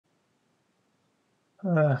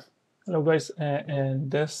Uh, Hello guys, in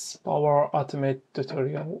this Power Automate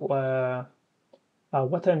tutorial,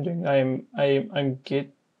 what I'm doing, I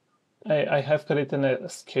have created a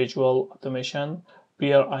schedule automation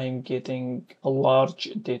where I'm getting a large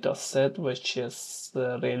data set, which is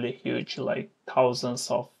really huge, like thousands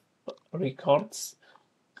of records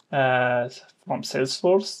from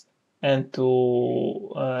Salesforce, and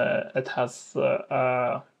it has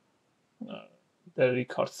the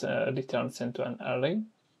records returns into an array.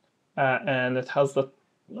 And it has the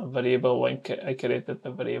variable when I created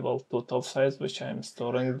the variable total size, which I'm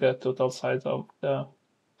storing the total size of the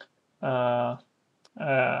uh,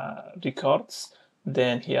 records.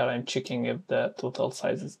 Then here I'm checking if the total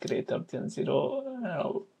size is greater than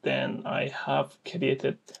 0. Then I have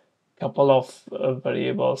created a couple of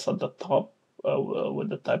variables at the top with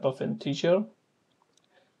the type of integer.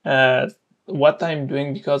 Uh, what I'm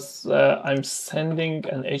doing, because I'm sending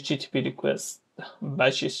an HTTP request,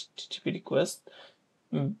 batch HTTP request,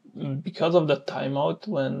 because of the timeout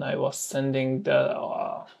when I was sending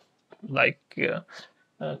the like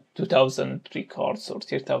 2000 records or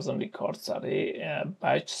 3000 records array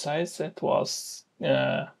batch size, it was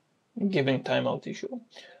giving timeout issue.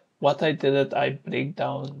 What I did it, I break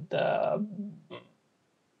down the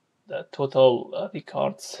total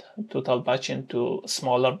records, total batch into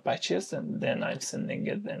smaller batches, and then I'm sending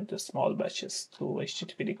it into small batches to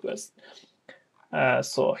HTTP request.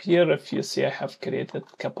 So here, if you see, I have created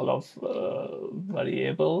a couple of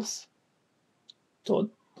variables. So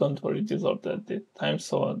don't worry, these are the times.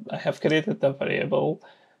 So I have created a variable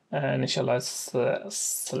initialize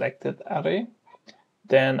selected array.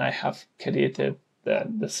 Then I have created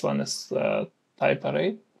this one is type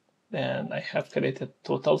array. Then I have created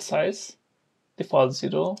total size, default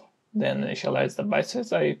 0. Then initialize the byte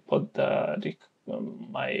size. I put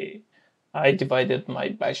I divided my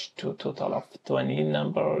batch to a total of 20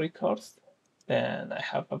 number of records. Then I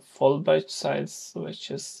have a full batch size, which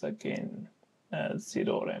is again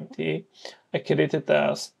 0 or empty. I created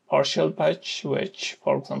a partial batch, which,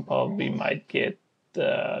 for example, we might get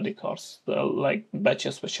records like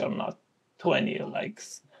batches which are not 20, like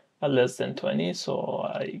less than 20. So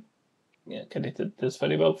I created this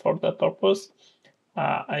variable for that purpose.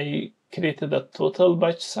 I created a total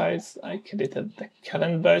batch size. I created the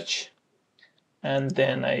current batch, and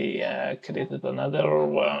then I created another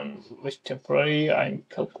one which temporary. I'm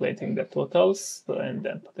calculating the totals and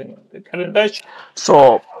then putting the current batch.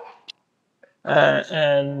 So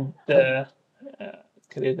and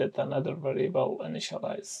created another variable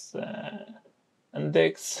initialize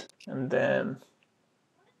index, and then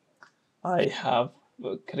I have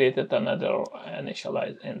created another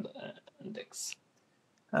initialize index.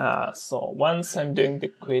 So once I'm doing the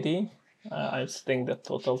query, I'm setting the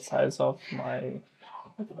total size of my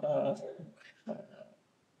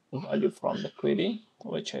value from the query,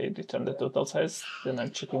 which I return the total size. Then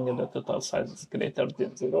I'm checking if the total size is greater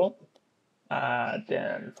than 0.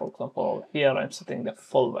 Then, for example, here I'm setting the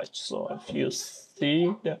full batch. So if you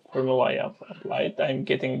see the formula I have applied, I'm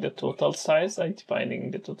getting the total size. I'm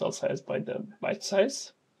dividing the total size by the byte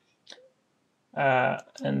size.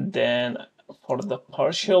 And then for the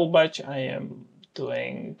partial batch, I am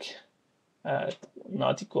doing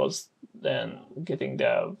not equals, then getting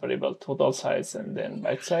the variable total size and then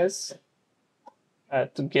byte size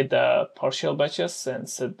to get the partial batches and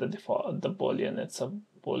set the default, the boolean. It's a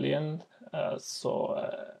boolean.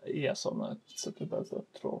 So yes or no, set it as a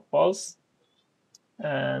true or false.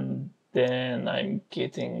 And then I'm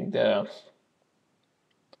getting the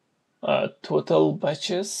total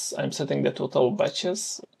batches. I'm setting the total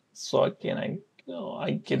batches. So again,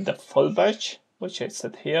 I get the full batch, which I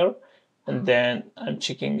set here, and then I'm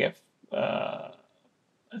checking if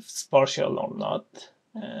it's partial or not,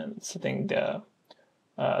 and setting the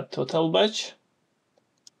total batch,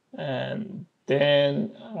 and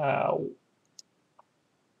then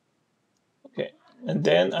okay, and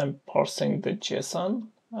then I'm parsing the JSON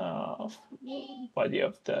body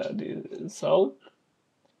of the result.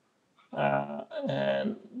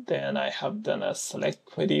 And then I have done a select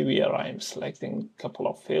query where I'm selecting a couple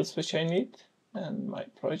of fields which I need in my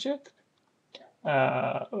project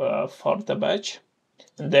for the batch.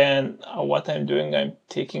 And then what I'm doing, I'm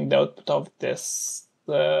taking the output of this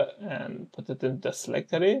and put it in the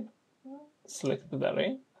select array, selected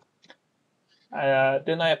array.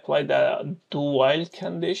 Then I apply the do while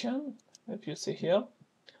condition, if you see here.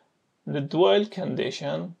 The do while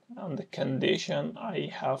condition, on the condition I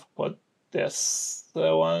have put this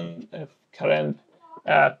one, if current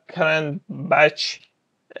batch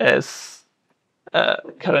is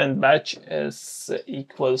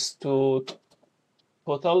equals to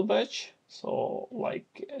total batch. So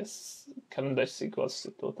like current batch equals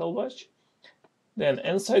to total batch. Then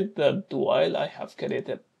inside the do while, I have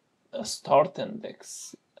created a start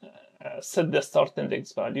index. Set the start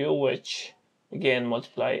index value, which again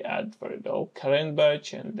multiply add variable current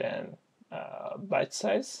batch and then batch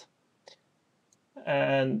size,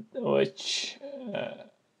 and which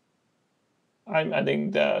I'm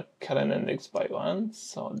adding the current index by 1.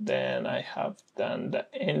 So then I have done the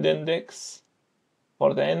end index.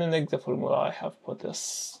 For the end index, the formula I have put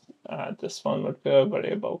this one multiplier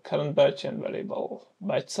variable current batch and variable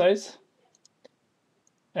batch size.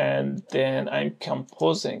 And then I'm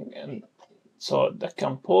composing, and so the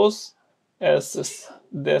compose is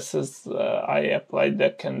this is I applied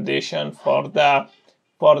the condition for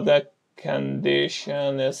the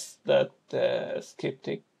condition is that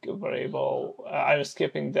skeptic variable. I'm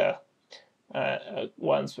skipping the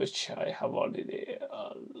ones which I have already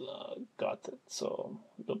got it. So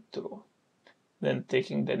loop through, then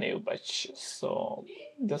taking the new batch. So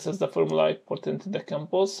this is the formula I put into the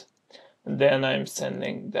compose. And then I'm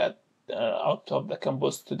sending that out of the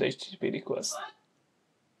compose to the HTTP request.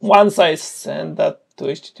 Once I send that to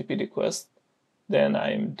HTTP request, then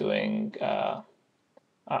I'm doing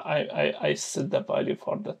I set the value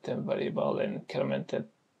for the temp variable and increment it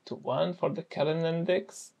to 1 for the current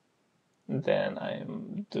index. Then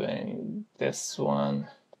I'm doing this one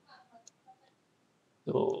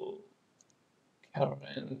to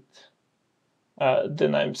current.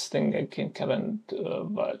 Then I'm setting again current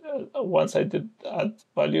value. Once I did add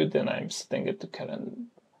value, then I'm setting it to current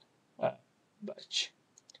batch.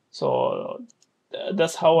 So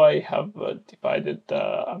that's how I have divided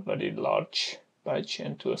a very large batch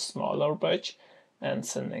into a smaller batch and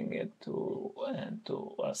sending it to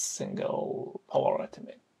a single Power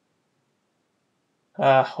Automate.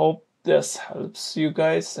 Hope this helps you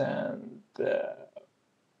guys, and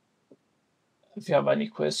if you have any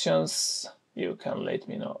questions, you can let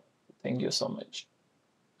me know. Thank you so much.